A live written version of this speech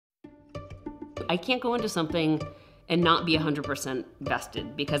I can't go into something and not be 100%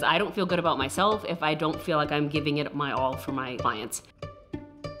 vested because I don't feel good about myself if I don't feel like I'm giving it my all for my clients.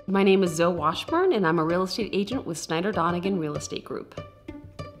 My name is Zoe Washburn and I'm a real estate agent with Snyder Donegan Real Estate Group.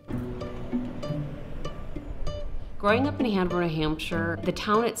 Growing up in Hanover, New Hampshire, the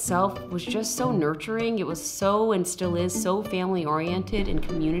town itself was just so nurturing. It was so, and still is, so family-oriented and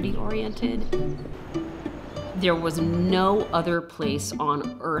community-oriented. There was no other place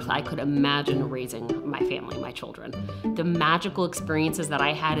on earth I could imagine raising my family, my children. The magical experiences that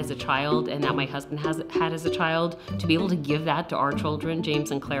I had as a child and that my husband had as a child, to be able to give that to our children,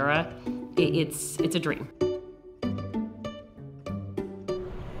 James and Clara, it's a dream.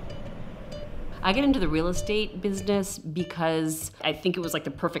 I get into the real estate business because I think it was like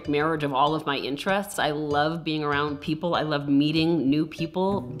the perfect marriage of all of my interests. I love being around people. I love meeting new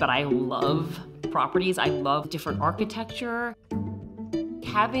people, but I love properties. I love different architecture.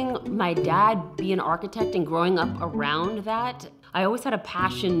 Having my dad be an architect and growing up around that, I always had a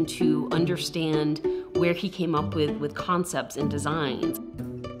passion to understand where he came up with concepts and designs.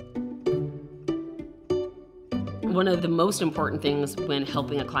 One of the most important things when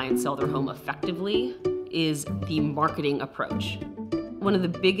helping a client sell their home effectively is the marketing approach. One of the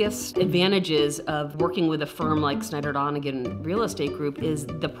biggest advantages of working with a firm like Snyder Donegan Real Estate Group is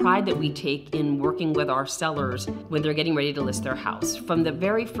the pride that we take in working with our sellers when they're getting ready to list their house. From the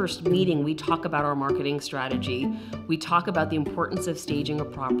very first meeting, we talk about our marketing strategy. We talk about the importance of staging a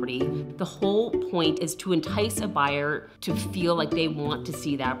property. The whole point is to entice a buyer to feel like they want to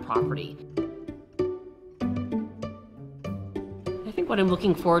see that property. I think what I'm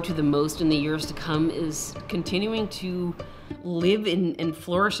looking forward to the most in the years to come is continuing to live and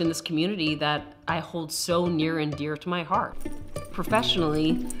flourish in this community that I hold so near and dear to my heart.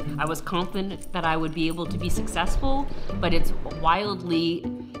 Professionally, I was confident that I would be able to be successful, but it's wildly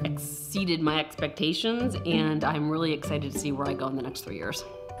exceeded my expectations, and I'm really excited to see where I go in the next 3 years.